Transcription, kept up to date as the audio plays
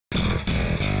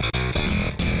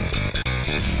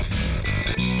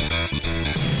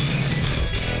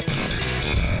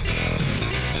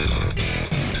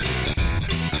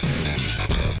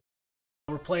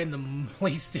We're playing the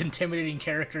least intimidating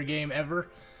character game ever.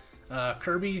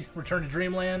 Kirby, Return to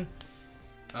Dreamland.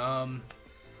 We're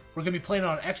gonna be playing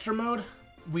on extra mode.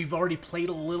 We've already played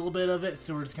a little bit of it,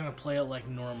 so we're just gonna play it like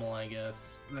normal, I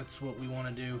guess. That's what we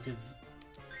want to do, because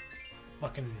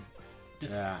fucking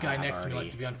this guy next to me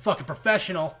likes to be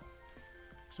un-fucking-professional.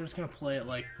 So we're just gonna play it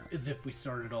like as if we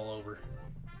started all over.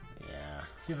 Yeah.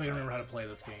 See if I can remember how to play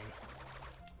this game.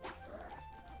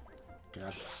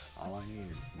 That's all I need.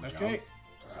 Okay.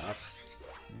 Stop.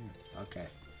 Okay.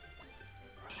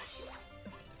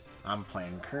 I'm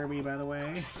playing Kirby, by the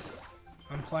way.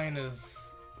 I'm playing as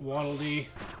Waddle Dee,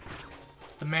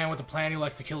 the man with the plan who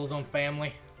likes to kill his own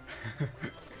family.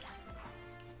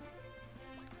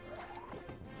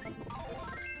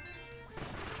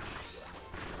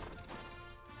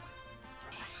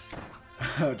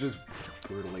 Just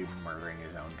brutally murdering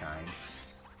his own kind.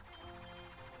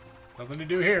 Nothing to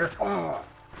do here. Oh!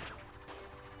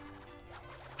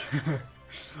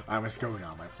 I must go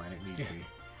now. My planet needs me.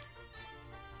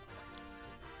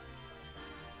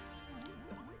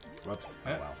 Whoops. Oh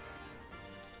well.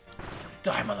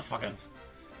 Die, motherfuckers!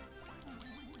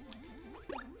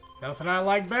 Nothing I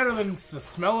like better than the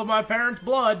smell of my parents'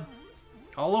 blood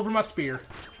all over my spear.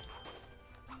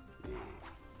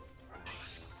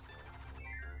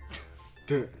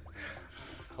 I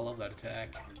love that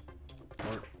attack.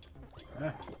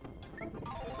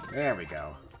 There we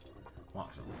go.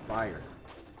 Want some fire.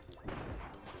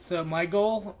 So my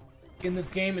goal in this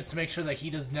game is to make sure that he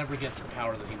does never gets the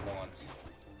power that he wants.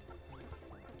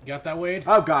 You got that, Wade?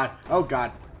 Oh god! Oh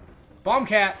god! Bomb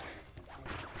Cat!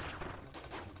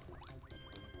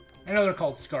 I know they're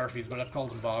called Scarfies, but I've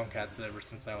called them Bomb Cats ever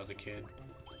since I was a kid.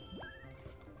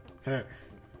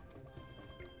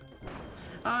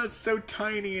 Oh, it's so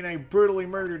tiny and I brutally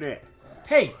murdered it.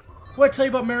 Hey! What'd I tell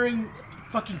you about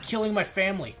fucking killing my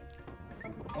family?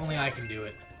 Only I can do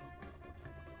it.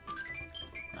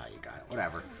 Oh, you got it.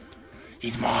 Whatever.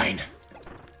 He's mine!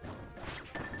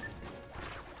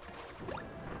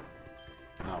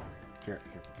 Oh. Here.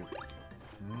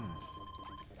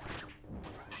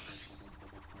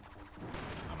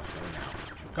 I must go now.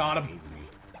 Got him. Easy.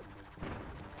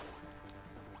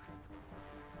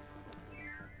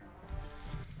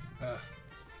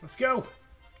 Let's go!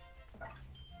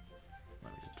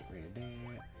 Let me just get rid of that.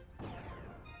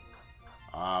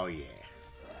 Oh, yeah.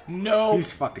 No!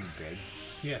 He's fucking big.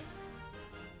 Yeah.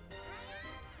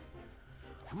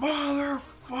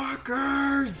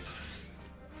 Motherfuckers!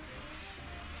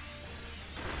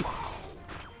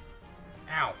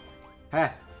 Ow. Heh.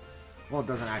 Well, it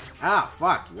doesn't act. Ah,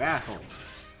 fuck, you assholes.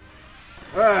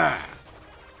 Ah!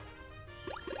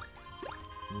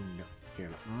 No. Here.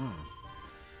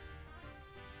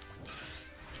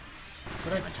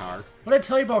 Scimitar. What did I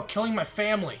tell you about killing my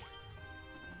family?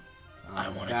 I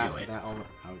want to do it.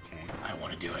 Okay. I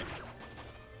want to do it.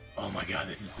 Oh my god,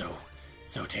 this is so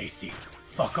tasty.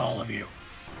 Fuck all of you.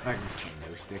 Like a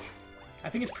kendo stick. I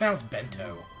think it's pronounced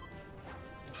bento.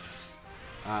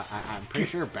 I'm pretty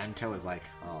sure bento is like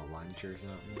lunch or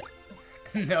something.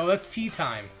 No, that's tea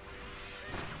time.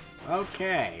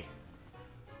 Okay.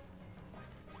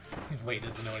 Wade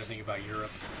doesn't know anything about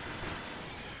Europe.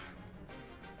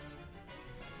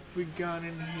 Have we gone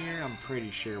in here? I'm pretty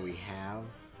sure we have.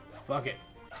 Fuck it.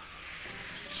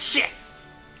 Shit!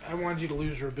 I wanted you to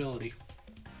lose your ability.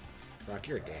 Brâck,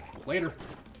 you're a dick. Later.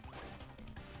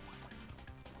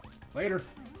 Later.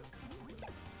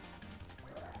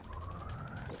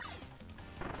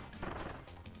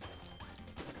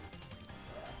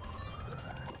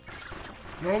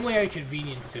 Normally I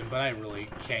convenience him, but I really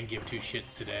can't give two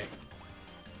shits today.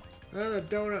 Oh, the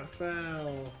donut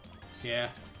fell. Yeah.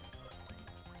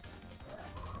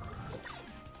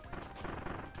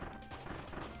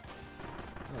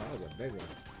 Oh, that was a big one.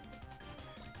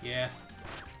 Yeah.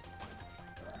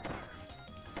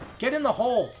 Get in the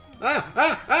hole!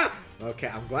 Okay,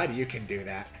 I'm glad you can do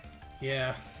that.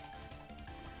 Yeah.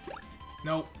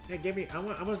 Nope. Hey, give me. I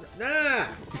was. Nah!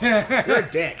 You're a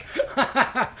dick.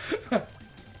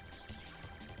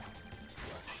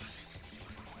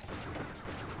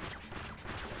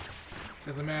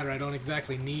 Doesn't matter, I don't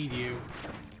exactly need you.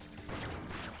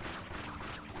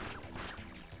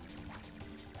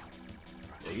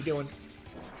 What are you doing?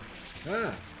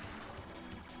 Ah!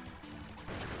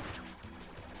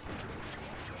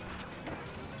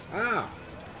 Ah!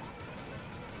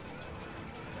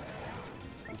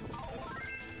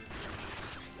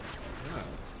 Oh.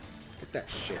 Get that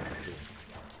shit out of here.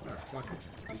 Motherfucker.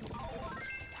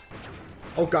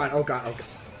 Oh god, oh god, oh god.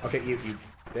 Okay, you.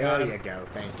 There you go,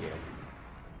 thank you.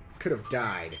 Could have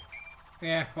died.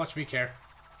 Yeah, watch me care.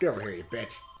 Get over here, you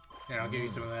bitch. Here, I'll give you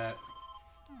some of that.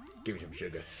 Give me some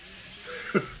sugar.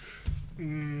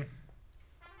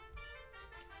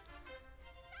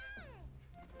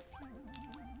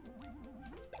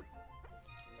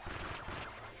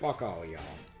 Fuck all y'all.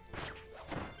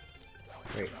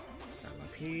 Wait, some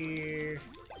up here.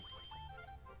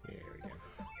 There we go.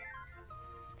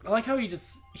 I like how he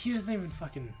doesn't even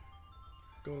fucking...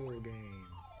 Goal game.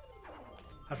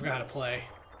 I forgot how to play.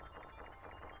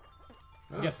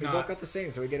 Oh, Guess we not. both got the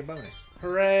same, so we get a bonus.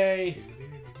 Hooray!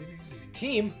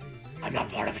 Team? I'm not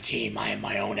part of a team. I am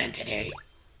my own entity.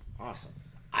 Awesome.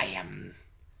 I am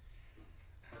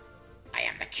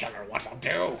the killer. What I'll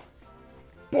do?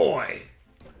 Boy!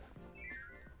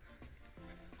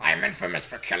 I am infamous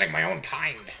for killing my own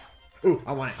kind. Ooh,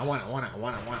 I want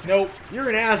it. Nope. You're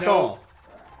an asshole!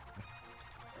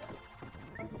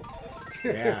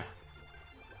 Yeah.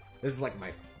 This is like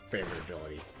my favorite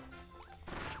ability.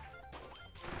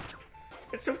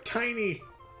 It's so tiny!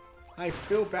 I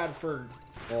feel bad for...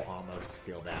 Well, almost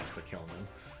feel bad for killing them.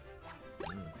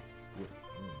 There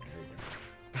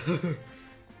you go.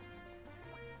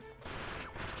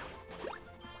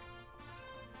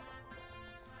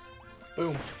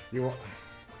 Boom. You want...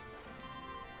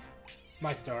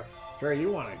 My star. Sure,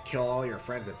 you want to kill all your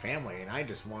friends and family, and I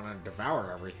just want to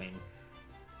devour everything.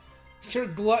 You're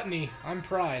gluttony. I'm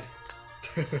pride.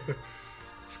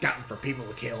 Scouting for people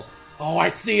to kill. Oh, I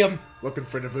see him. Looking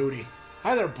for the booty.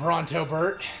 Hi there, Bronto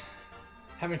Bert.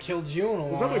 Haven't killed you in a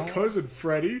while. Was that my cousin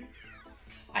Freddy?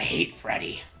 I hate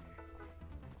Freddy.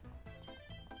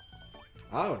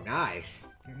 Oh, nice.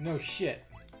 No shit.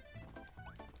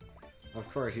 Of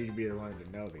course, you'd be the one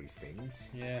to know these things.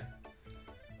 Yeah.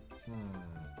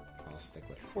 I'll stick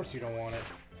with it. Of course you don't want it.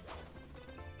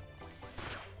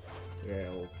 Yeah,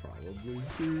 it'll probably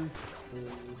be.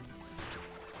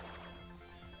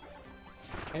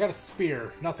 I got a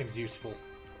spear. Nothing's useful.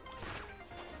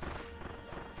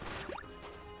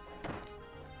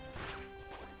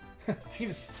 He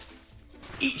just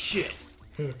eat shit.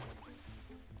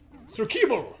 Sir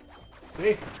Kibble.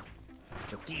 See?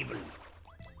 Sir Kibble.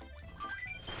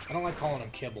 I don't like calling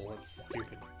him Kibble. That's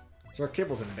stupid. Sir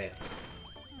Kibble's in bits.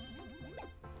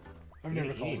 I've You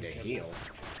never need called him to Kibble. heal.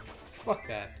 Fuck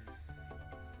that.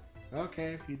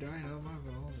 Okay, if you died on my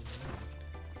phone.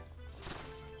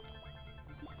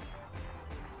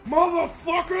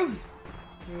 Motherfuckers!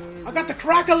 I got the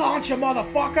cracker launcher,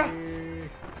 motherfucker!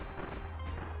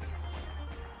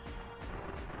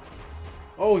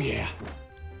 Oh yeah.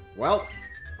 Well,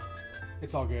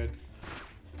 It's all good.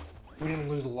 We didn't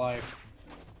lose a life.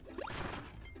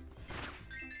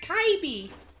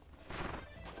 Kirby!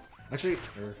 actually,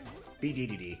 or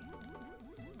BDDD.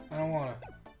 I don't wanna.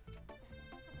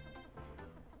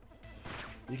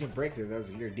 You can break through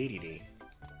those with your DDD.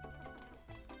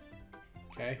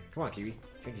 Okay. Come on, Kiwi.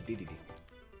 Change your DDD.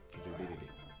 Change your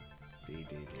DDD.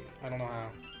 DDD. I don't know how.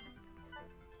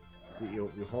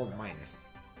 You hold minus.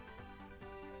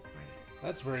 Minus.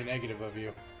 That's very negative of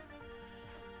you.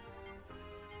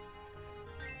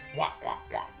 Wah, wah,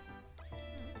 wah.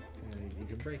 You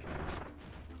can break those.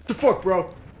 What the fuck, bro?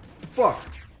 What the fuck?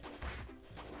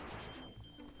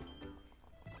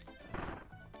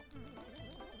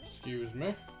 Excuse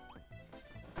me.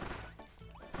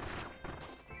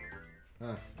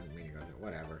 I didn't mean to go there.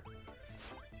 Whatever.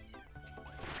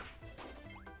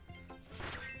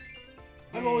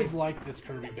 I've always liked this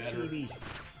Kirby It's better. Kiwi.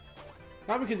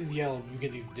 Not because he's yellow, but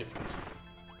because he's different.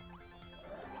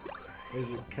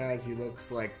 Is it because he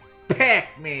looks like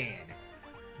Pac-Man?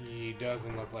 He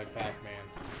doesn't look like Pac-Man.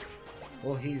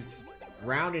 Well, he's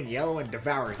round and yellow and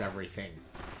devours everything.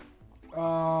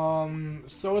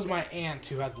 So is my aunt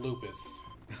who has lupus.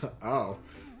 Oh.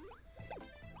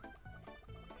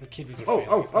 Her kidneys are Oh, failing.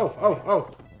 oh, It's not oh, funny. oh,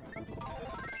 oh.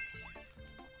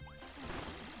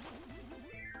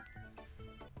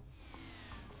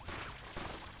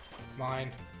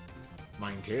 Mine.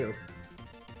 Mine too.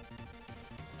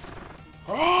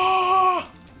 Ah!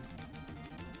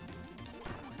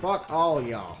 Fuck all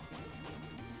y'all.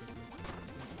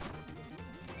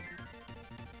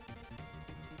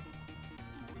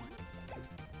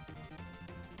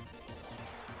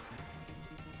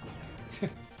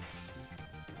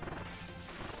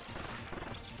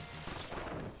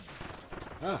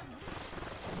 Ah.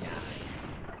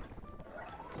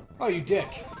 Oh, you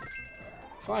dick.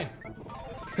 Fine.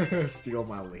 Steal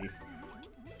my leaf.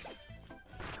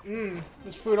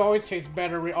 This food always tastes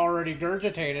better already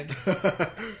regurgitated.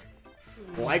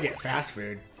 Well, I get fast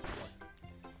food.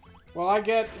 Well, I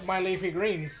get my leafy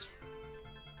greens.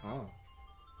 Oh.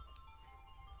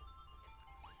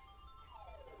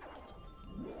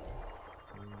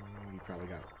 You probably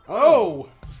got... Oh!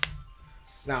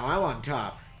 Now I'm on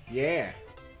top. Yeah.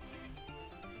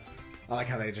 I like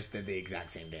how they just did the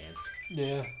exact same dance.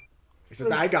 Yeah.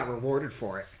 Except I got rewarded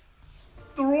for it.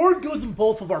 The reward goes in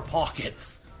both of our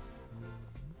pockets.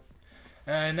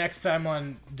 Next time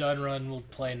on Done Run, we'll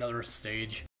play another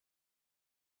stage.